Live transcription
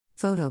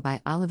Photo by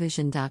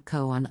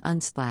Olivision.co on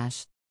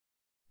Unsplash.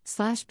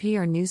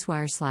 /PR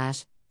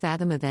Newswire /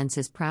 Fathom Events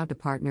is proud to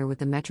partner with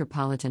the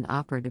Metropolitan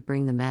Opera to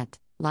bring the Met,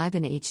 Live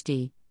in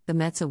HD, the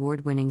Met's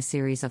award-winning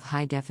series of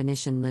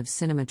high-definition live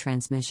cinema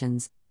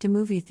transmissions, to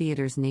movie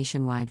theaters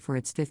nationwide for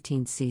its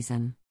 15th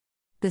season.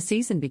 The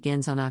season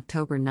begins on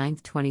October 9,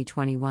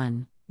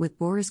 2021, with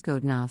Boris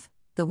Godunov,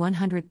 the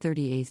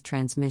 138th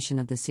transmission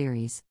of the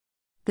series.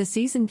 The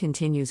season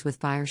continues with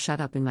Fire Shut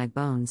Up in My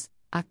Bones,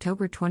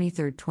 October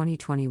 23,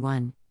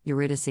 2021,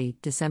 Eurydice,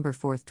 December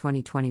 4,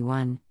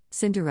 2021,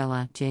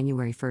 Cinderella,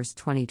 January 1,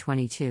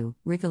 2022,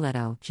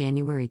 Rigoletto,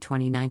 January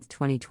 29,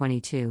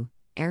 2022,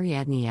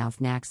 Ariadne auf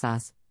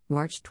Naxos,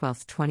 March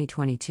 12,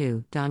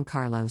 2022, Don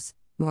Carlos,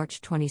 March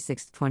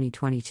 26,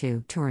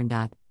 2022,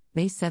 Turandot,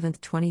 May 7,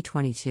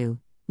 2022,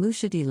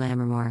 Lucia di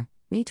Lammermoor,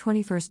 May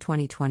 21,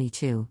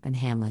 2022, and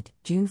Hamlet,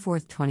 June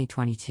 4,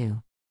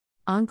 2022.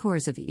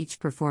 Encores of each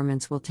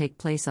performance will take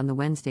place on the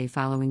Wednesday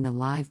following the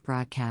live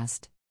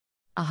broadcast.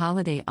 A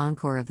holiday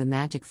encore of The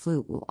Magic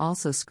Flute will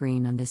also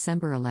screen on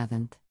December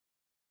 11th.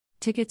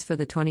 Tickets for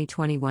the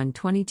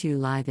 2021-22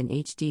 Live in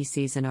HD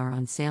season are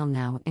on sale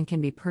now and can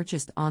be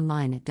purchased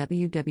online at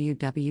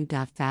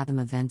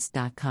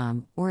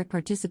www.fathomevents.com or at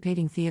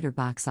participating theater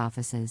box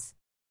offices.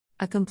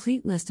 A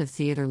complete list of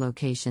theater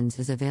locations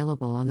is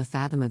available on the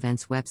Fathom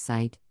Events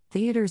website.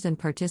 Theaters and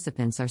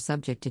participants are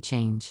subject to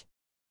change.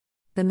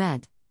 The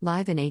Met,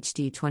 Live in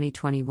HD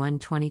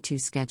 2021-22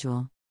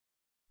 schedule.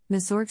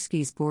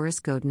 Mussorgsky's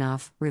Boris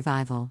Godunov,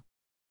 Revival.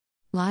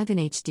 Live in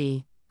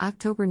HD,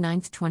 October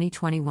 9,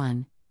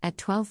 2021. At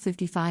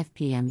 12:55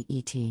 p.m.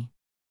 ET.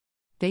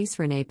 Bass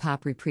René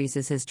Pop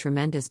reprises his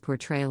tremendous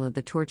portrayal of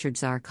the tortured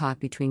Tsar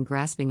caught between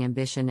grasping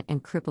ambition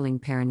and crippling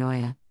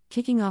paranoia,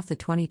 kicking off the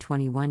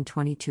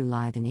 2021-22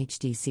 Live in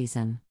HD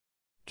season.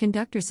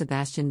 Conductor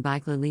Sebastian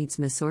Beigler leads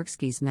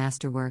Mussorgsky's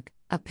masterwork,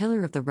 a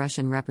pillar of the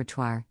Russian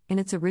repertoire, in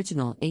its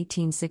original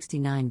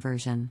 1869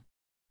 version.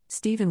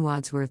 Stephen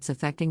Wadsworth's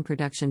affecting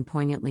production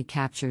poignantly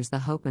captures the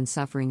hope and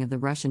suffering of the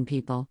Russian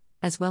people,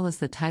 as well as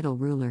the title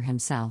ruler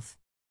himself.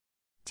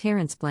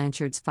 Terence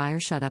Blanchard's Fire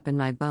Shut Up in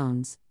My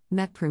Bones,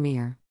 Met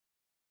premiere.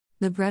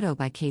 Libretto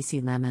by Kasi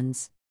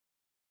Lemmons.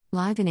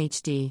 Live in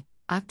HD,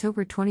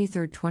 October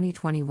 23,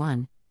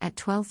 2021, at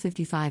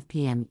 12:55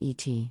 p.m.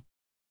 ET.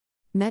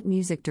 Met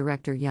music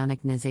director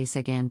Yannick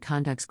Nézet-Séguin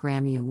conducts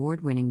Grammy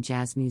Award-winning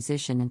jazz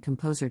musician and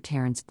composer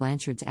Terence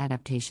Blanchard's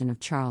adaptation of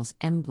Charles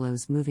M.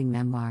 Blow's moving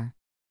memoir.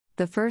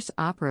 The first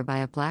opera by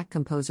a black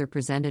composer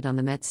presented on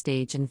the Met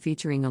stage and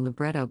featuring a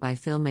libretto by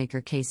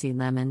filmmaker Kasi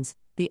Lemmons,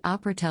 the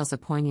opera tells a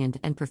poignant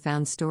and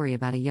profound story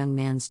about a young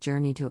man's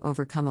journey to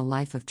overcome a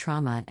life of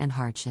trauma and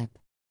hardship.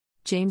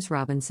 James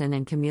Robinson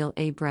and Camille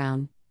A.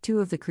 Brown, two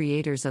of the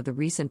creators of the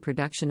recent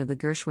production of the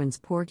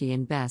Gershwins' Porgy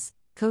and Bess,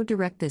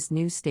 co-direct this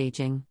new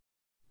staging.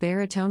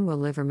 Baritone Will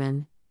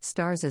Liverman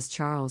stars as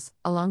Charles,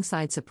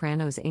 alongside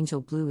sopranos Angel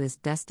Blue as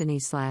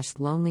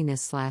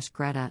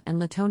Destiny/Loneliness/Greta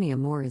and Latonia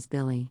Moore as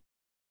Billy.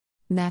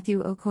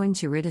 Matthew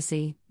Aucoin's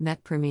Eurydice,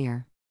 Met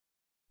premiere.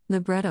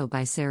 Libretto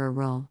by Sarah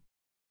Ruhl.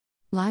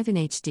 Live in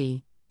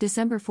HD,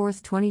 December 4,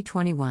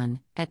 2021,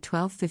 at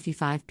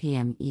 12:55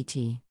 p.m. ET.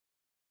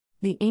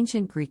 The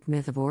ancient Greek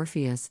myth of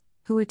Orpheus,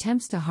 who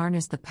attempts to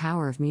harness the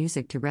power of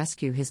music to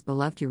rescue his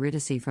beloved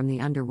Eurydice from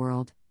the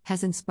underworld,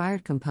 has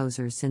inspired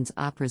composers since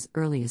opera's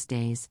earliest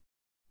days.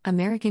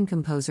 American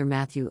composer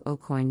Matthew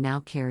Aucoin now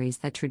carries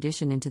that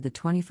tradition into the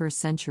 21st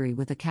century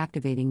with a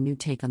captivating new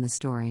take on the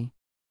story.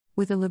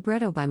 With a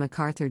libretto by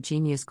MacArthur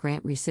Genius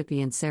Grant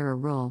recipient Sarah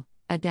Ruhl,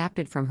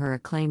 adapted from her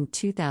acclaimed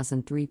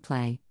 2003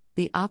 play,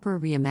 the opera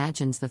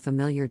reimagines the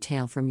familiar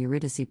tale from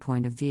Eurydice's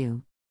point of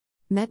view.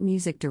 Met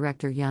music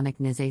director Yannick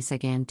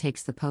Nézet-Séguin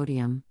takes the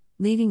podium,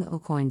 leading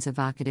Aucoin's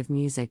evocative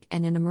music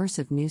and an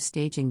immersive new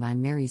staging by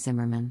Mary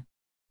Zimmerman.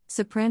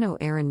 Soprano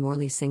Erin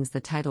Morley sings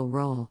the title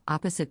role,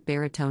 opposite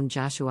baritone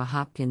Joshua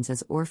Hopkins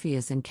as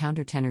Orpheus and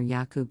countertenor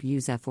Jakub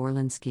Józef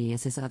Orlinsky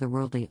as his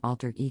otherworldly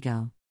alter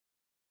ego.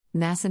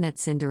 Massenet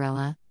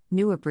Cinderella,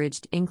 new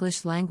abridged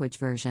English language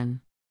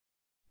version.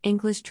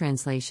 English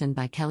translation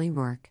by Kelly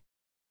Rourke.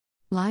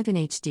 Live in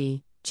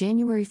HD,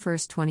 January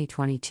 1,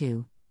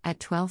 2022, at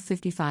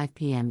 12:55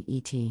 p.m.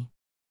 ET.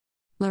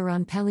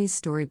 Laurent Pelly's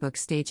storybook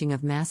staging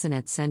of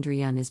Massenet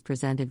Cendrillon is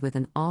presented with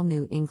an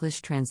all-new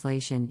English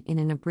translation in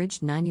an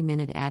abridged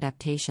 90-minute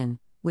adaptation,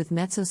 with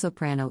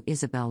mezzo-soprano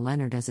Isabelle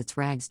Leonard as its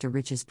rags to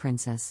riches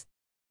princess.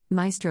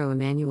 Maestro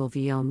Emmanuel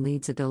Villaume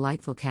leads a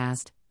delightful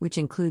cast, which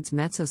includes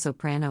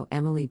mezzo-soprano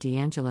Emily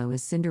D'Angelo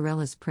as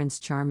Cinderella's Prince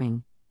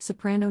Charming,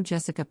 soprano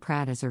Jessica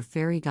Pratt as her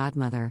fairy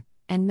godmother,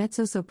 and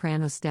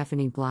mezzo-soprano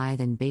Stephanie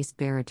Blythe and bass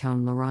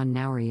baritone Laurent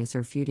Nowry as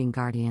her feuding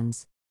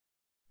guardians.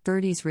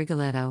 Verdi's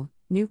Rigoletto,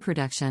 new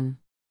production.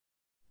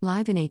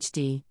 Live in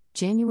HD,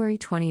 January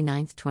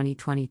 29,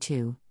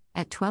 2022,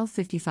 at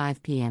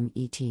 12:55 p.m.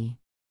 ET.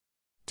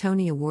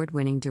 Tony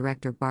Award-winning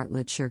director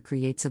Bartlett Sher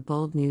creates a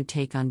bold new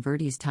take on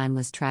Verdi's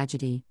timeless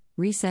tragedy,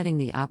 resetting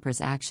the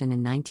opera's action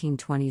in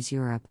 1920s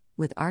Europe,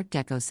 with Art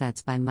Deco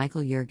sets by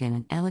Michael Jurgen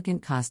and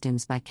elegant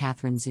costumes by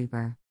Catherine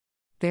Zuber.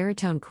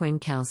 Baritone Quinn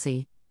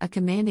Kelsey, a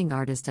commanding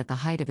artist at the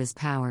height of his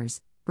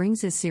powers,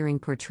 brings his searing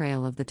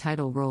portrayal of the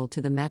title role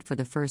to the Met for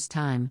the first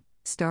time,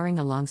 starring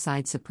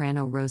alongside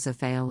soprano Rosa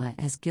Fayola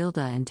as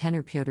Gilda and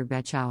tenor Pyotr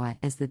Bechawa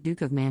as the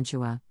Duke of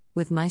Mantua,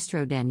 with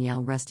maestro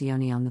Daniele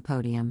Rustioni on the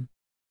podium.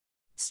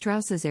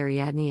 Strauss's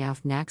Ariadne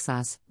auf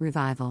Naxos,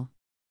 Revival.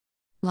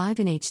 Live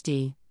in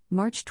HD,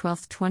 March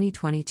 12,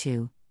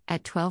 2022,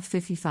 at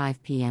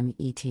 12:55 p.m.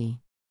 ET.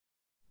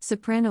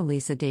 Soprano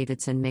Lisa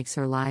Davidson makes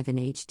her live in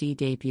HD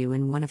debut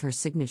in one of her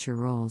signature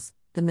roles,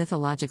 the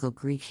mythological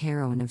Greek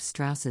heroine of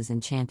Strauss's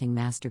enchanting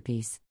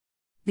masterpiece.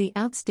 The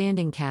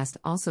outstanding cast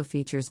also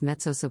features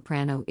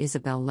mezzo-soprano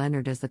Isabel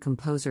Leonard as the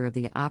composer of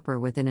the opera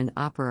within an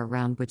opera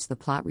around which the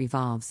plot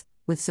revolves,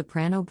 with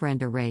soprano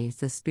Brenda Ray as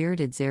the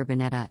spirited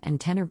Zerbinetta and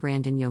tenor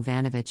Brandon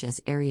Jovanovic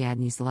as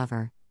Ariadne's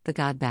lover, the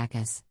god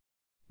Bacchus.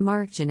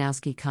 Mark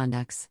Janowski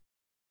conducts.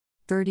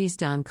 Verdi's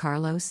Don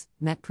Carlos,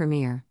 Met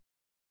premiere.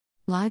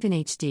 Live in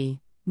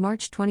HD,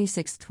 March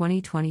 26,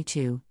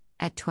 2022,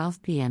 at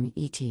 12 p.m.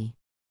 ET.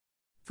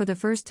 For the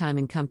first time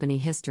in company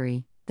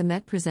history, the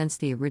Met presents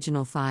the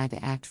original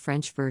 5-act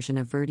French version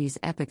of Verdi's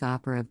epic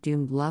opera of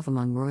doomed love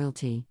among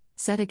royalty,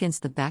 set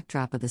against the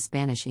backdrop of the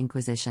Spanish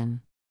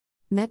Inquisition.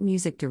 Met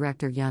music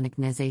director Yannick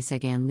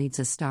Nézet-Séguin leads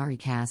a starry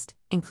cast,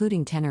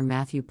 including tenor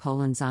Matthew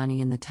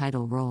Polenzani in the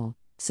title role,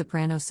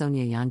 soprano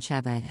Sonia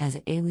Yoncheva as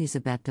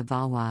Elisabeth de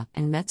Valois,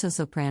 and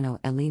mezzo-soprano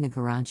Elena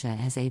Garancha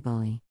as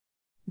Eboli.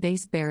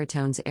 Bass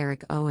baritones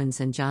Eric Owens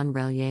and John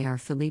Relier are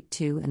Philippe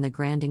II and the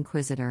Grand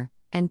Inquisitor,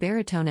 and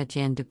baritone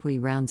Etienne Dupuis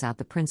rounds out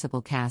the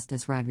principal cast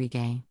as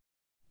Rodrigue.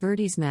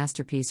 Verdi's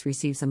masterpiece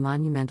receives a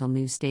monumental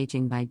new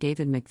staging by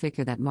David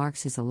McVicar that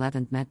marks his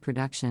 11th Met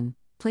production,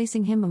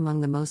 placing him among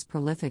the most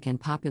prolific and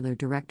popular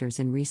directors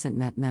in recent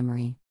Met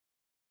memory.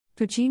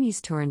 Puccini's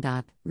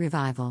Turandot,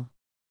 Revival.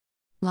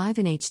 Live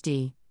in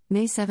HD,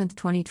 May 7,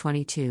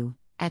 2022,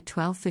 at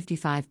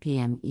 12:55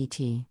 p.m. ET.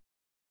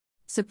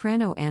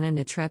 Soprano Anna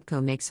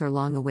Netrebko makes her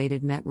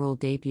long-awaited Met role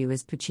debut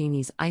as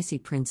Puccini's Icy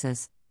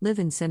Princess, live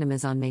in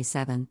cinemas on May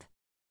 7.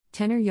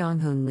 Tenor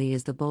Yong-Hoon Lee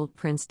is the bold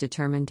prince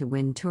determined to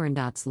win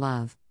Turandot's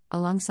love,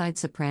 alongside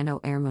soprano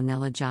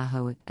Ermonella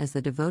Jaho as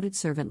the devoted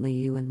servant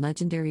Liu and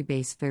legendary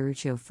bass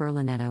Ferruccio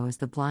Furlanetto as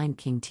the blind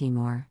King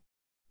Timur.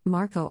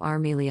 Marco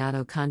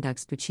Armiliato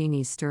conducts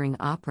Puccini's stirring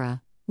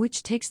opera,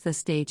 which takes the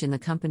stage in the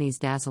company's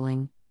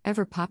dazzling,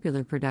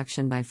 ever-popular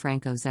production by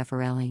Franco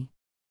Zeffirelli.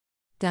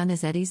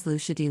 Donizetti's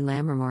Lucia di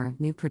Lammermoor,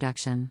 new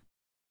production.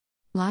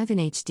 Live in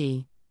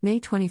HD, May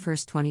 21,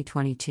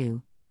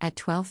 2022, at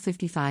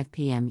 12:55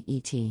 p.m.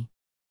 ET.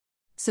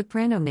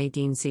 Soprano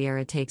Nadine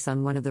Sierra takes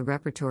on one of the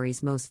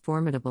repertory's most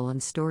formidable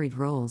and storied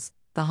roles,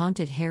 the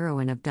haunted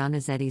heroine of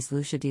Donizetti's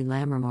Lucia di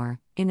Lammermoor,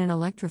 in an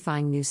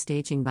electrifying new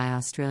staging by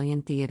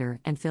Australian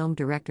theatre and film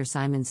director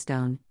Simon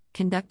Stone,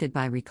 conducted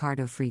by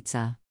Riccardo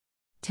Frizza.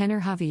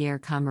 Tenor Javier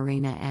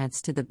Camarena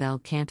adds to the bel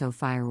canto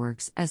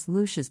fireworks as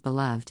Lucia's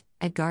beloved,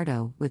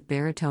 Edgardo, with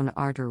baritone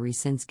Artur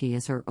Rysinski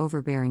as her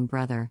overbearing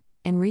brother,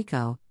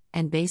 Enrico,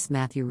 and bass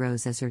Matthew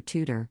Rose as her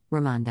tutor,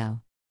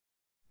 Ramondo.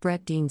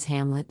 Brett Dean's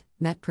Hamlet,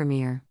 Met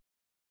premiere.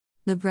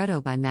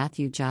 Libretto by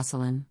Matthew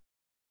Jocelyn.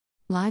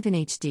 Live in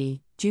HD,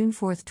 June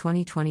 4,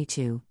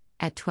 2022,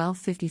 at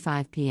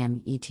 12:55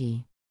 p.m. ET.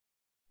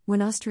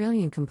 When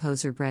Australian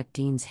composer Brett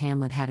Dean's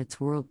Hamlet had its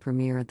world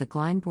premiere at the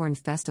Glyndebourne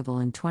Festival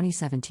in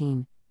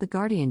 2017, The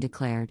Guardian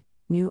declared,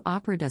 "New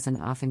opera doesn't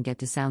often get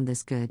to sound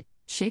this good.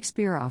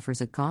 Shakespeare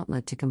offers a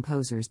gauntlet to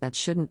composers that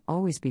shouldn't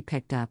always be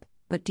picked up,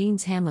 but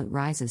Dean's Hamlet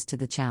rises to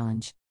the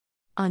challenge."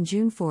 On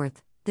June 4,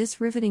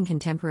 this riveting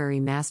contemporary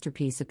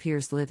masterpiece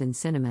appears live in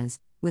cinemas,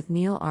 with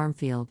Neil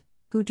Armfield,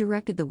 who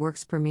directed the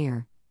work's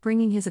premiere,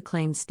 bringing his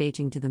acclaimed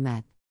staging to the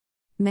Met.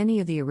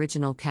 Many of the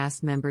original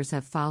cast members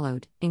have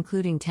followed,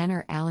 including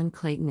tenor Alan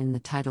Clayton in the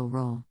title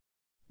role.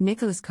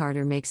 Nicholas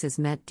Carter makes his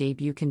Met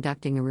debut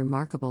conducting a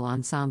remarkable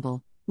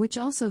ensemble, which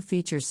also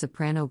features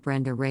soprano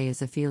Brenda Ray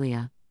as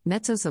Ophelia,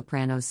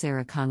 mezzo-soprano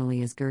Sarah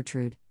Connolly as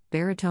Gertrude,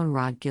 baritone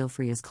Rod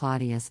Gilfrey as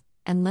Claudius,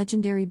 and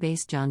legendary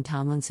bass John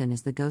Tomlinson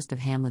as the ghost of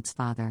Hamlet's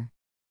father.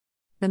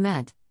 The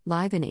Met,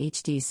 Live in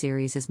HD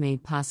series is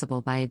made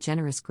possible by a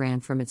generous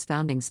grant from its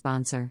founding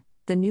sponsor,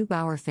 the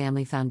Neubauer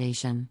Family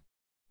Foundation.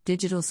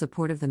 Digital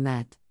support of the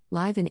Met,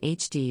 Live in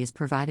HD is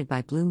provided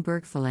by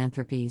Bloomberg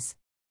Philanthropies.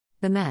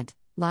 The Met,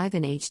 Live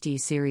in HD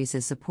series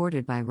is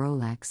supported by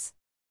Rolex.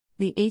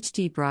 The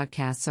HD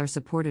broadcasts are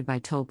supported by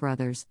Toll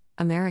Brothers,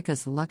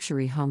 America's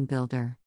luxury home builder.